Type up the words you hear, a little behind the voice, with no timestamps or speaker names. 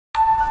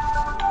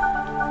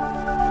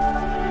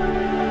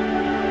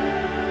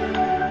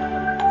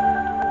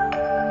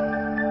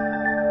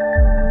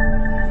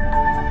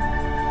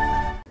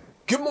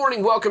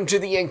morning. Welcome to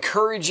the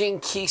Encouraging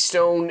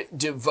Keystone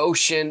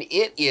Devotion.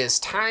 It is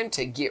time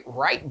to get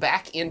right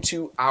back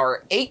into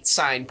our 8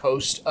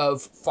 signposts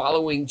of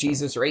following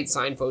Jesus, or 8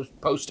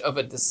 signposts of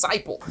a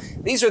disciple.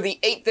 These are the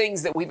 8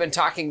 things that we've been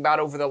talking about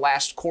over the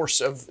last course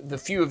of the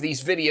few of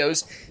these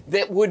videos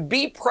that would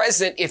be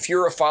present if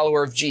you're a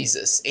follower of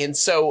Jesus. And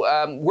so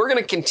we're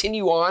going to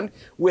continue on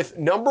with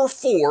number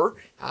 4.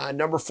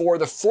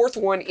 The fourth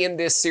one in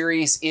this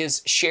series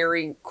is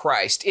sharing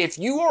Christ. If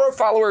you are a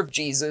follower of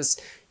Jesus,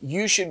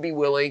 you should be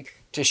willing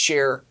to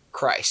share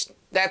Christ.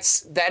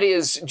 That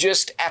is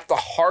just at the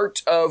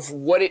heart of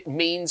what it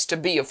means to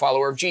be a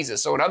follower of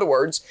Jesus. So in other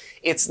words,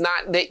 it's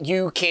not that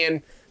you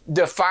can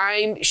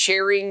define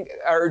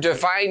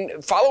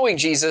following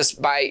Jesus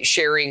by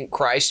sharing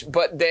Christ,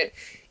 but that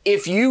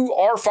if you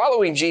are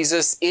following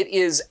Jesus, it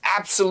is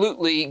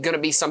absolutely going to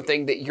be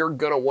something that you're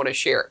going to want to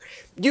share.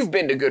 You've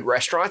been to good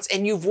restaurants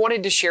and you've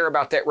wanted to share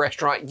about that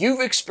restaurant. You've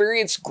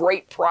experienced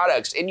great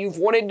products and you've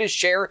wanted to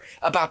share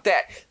about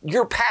that.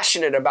 You're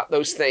passionate about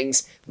those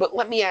things. But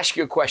let me ask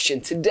you a question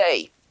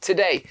today,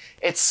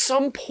 at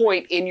some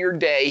point in your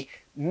day,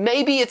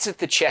 maybe it's at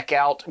the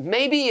checkout,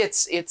 maybe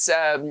it's at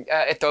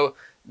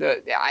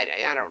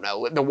I don't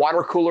know, the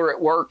water cooler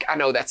at work. I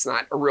know that's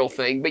not a real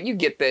thing, but you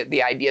get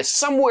the idea.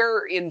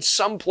 Somewhere in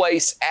some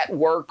place at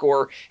work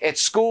or at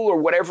school or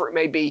whatever it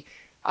may be,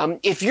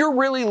 if you're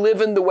really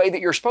living the way that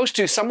you're supposed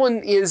to, someone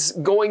is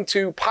going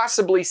to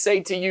possibly say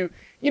to you,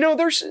 you know,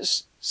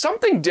 there's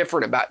something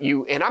different about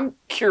you, and I'm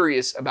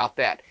curious about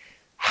that.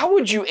 How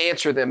would you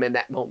answer them in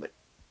that moment?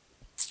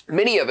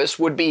 Many of us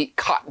would be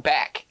caught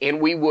back,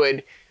 and we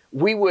would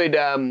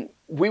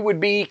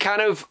be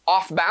kind of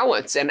off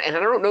balance. And I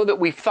don't know that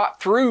we've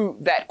thought through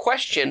that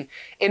question.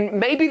 And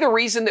maybe the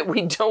reason that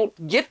we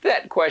don't get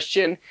that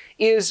question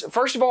is,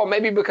 first of all,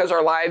 maybe because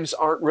our lives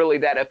aren't really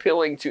that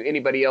appealing to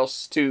anybody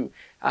else to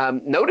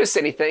notice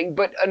anything.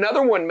 But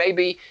another one may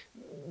be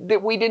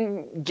that we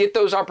didn't get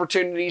those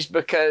opportunities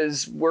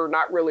because we're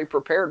not really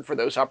prepared for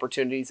those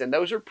opportunities. And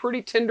those are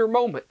pretty tender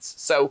moments.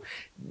 So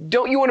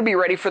don't you want to be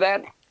ready for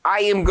that? I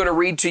am going to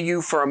read to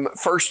you from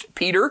 1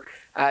 Peter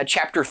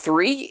chapter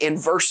 3 in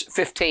verse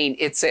 15.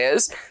 It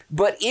says,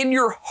 "But in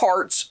your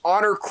hearts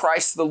honor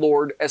Christ the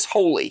Lord as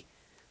holy,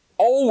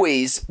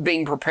 always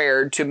being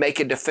prepared to make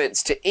a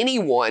defense to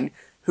anyone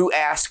who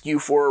asks you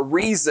for a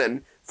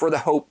reason for the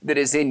hope that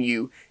is in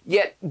you,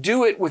 yet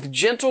do it with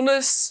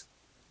gentleness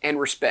and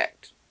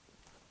respect."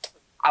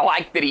 I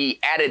like that he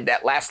added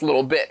that last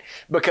little bit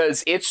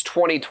because it's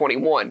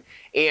 2021,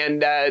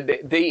 and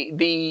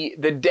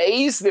the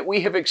days that we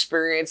have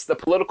experienced, the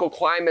political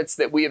climates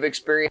that we have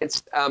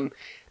experienced,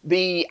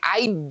 the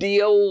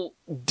ideal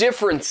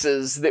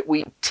differences that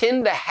we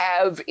tend to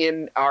have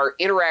in our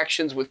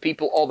interactions with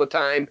people all the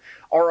time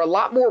are a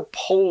lot more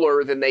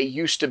polar than they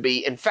used to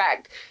be. In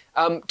fact,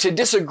 to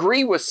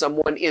disagree with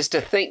someone is to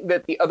think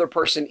that the other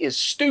person is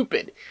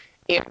stupid,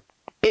 and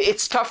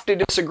it's tough to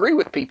disagree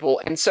with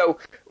people, and so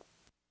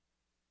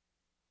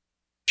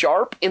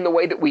sharp in the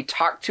way that we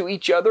talk to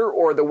each other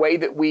or the way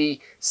that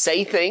we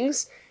say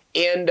things.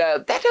 And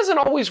that doesn't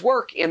always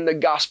work in the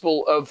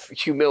gospel of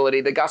humility,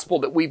 the gospel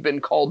that we've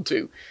been called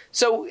to.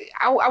 So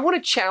I want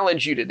to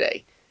challenge you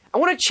today. I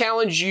want to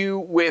challenge you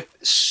with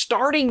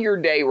starting your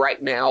day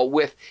right now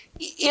with,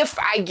 if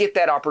I get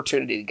that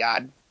opportunity,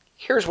 God,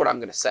 here's what I'm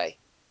going to say.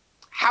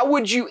 How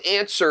would you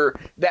answer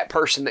that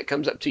person that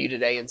comes up to you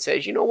today and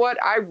says, you know what,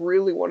 I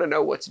really want to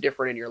know what's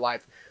different in your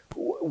life.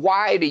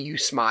 Why do you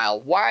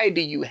smile? Why do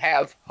you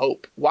have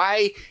hope?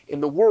 Why in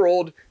the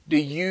world do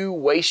you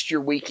waste your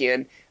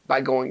weekend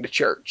by going to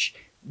church?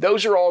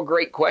 Those are all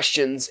great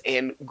questions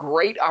and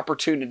great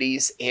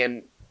opportunities,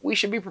 and we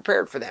should be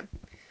prepared for them.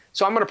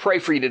 So I'm going to pray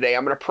for you today.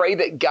 I'm going to pray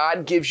that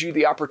God gives you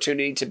the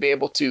opportunity to be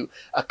able to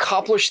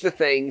accomplish the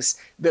things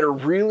that are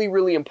really,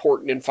 really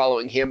important in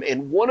following Him.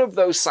 And one of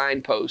those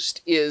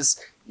signposts is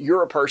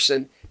you're a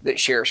person that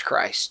shares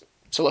Christ.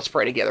 So let's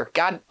pray together.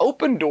 God,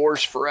 open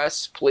doors for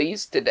us,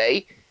 please,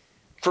 today.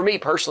 For me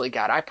personally,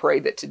 God, I pray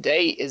that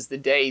today is the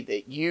day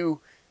that you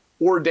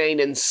ordain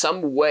in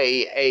some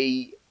way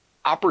a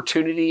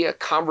opportunity, a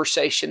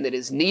conversation that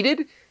is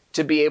needed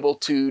to be able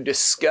to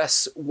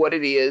discuss what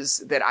it is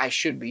that I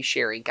should be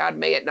sharing. God,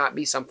 may it not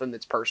be something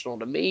that's personal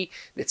to me,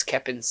 that's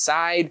kept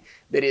inside,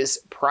 that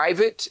is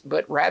private,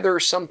 but rather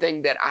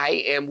something that I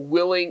am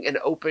willing and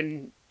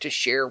open to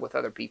share with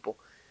other people.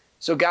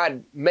 So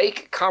God,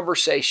 make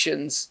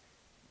conversations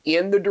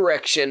in the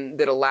direction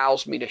that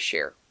allows me to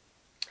share.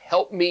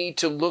 Help me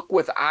to look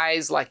with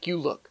eyes like you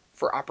look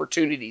for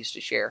opportunities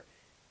to share.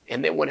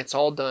 And then when it's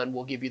all done,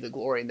 we'll give you the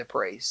glory and the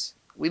praise.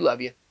 We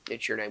love you.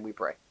 It's your name we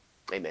pray.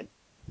 Amen.